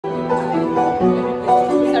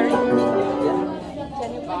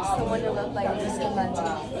like this romantic.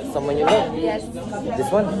 Someone you love? Yes.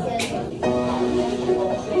 This one?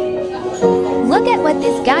 Look at what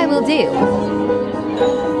this guy will do.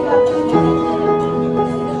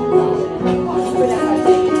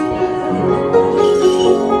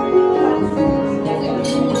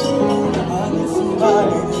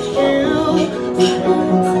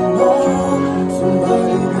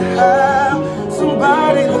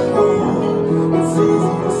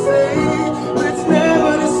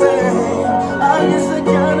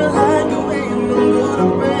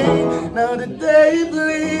 Now the day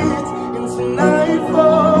bleeds into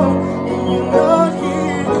nightfall, and you're not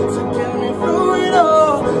here to get me through it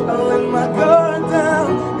all. I let my guard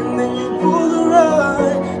down, and then you pulled the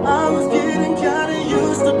rug. I was getting kinda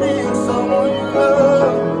used to being someone you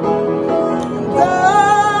love, and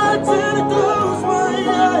I tend to close my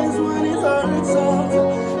eyes when it hurts all.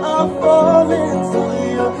 I fall into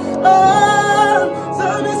your arms.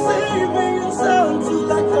 Tell me saving yourself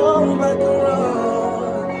till I come back around.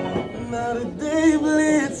 Now the day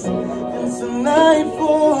bleeds into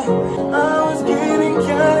nightfall.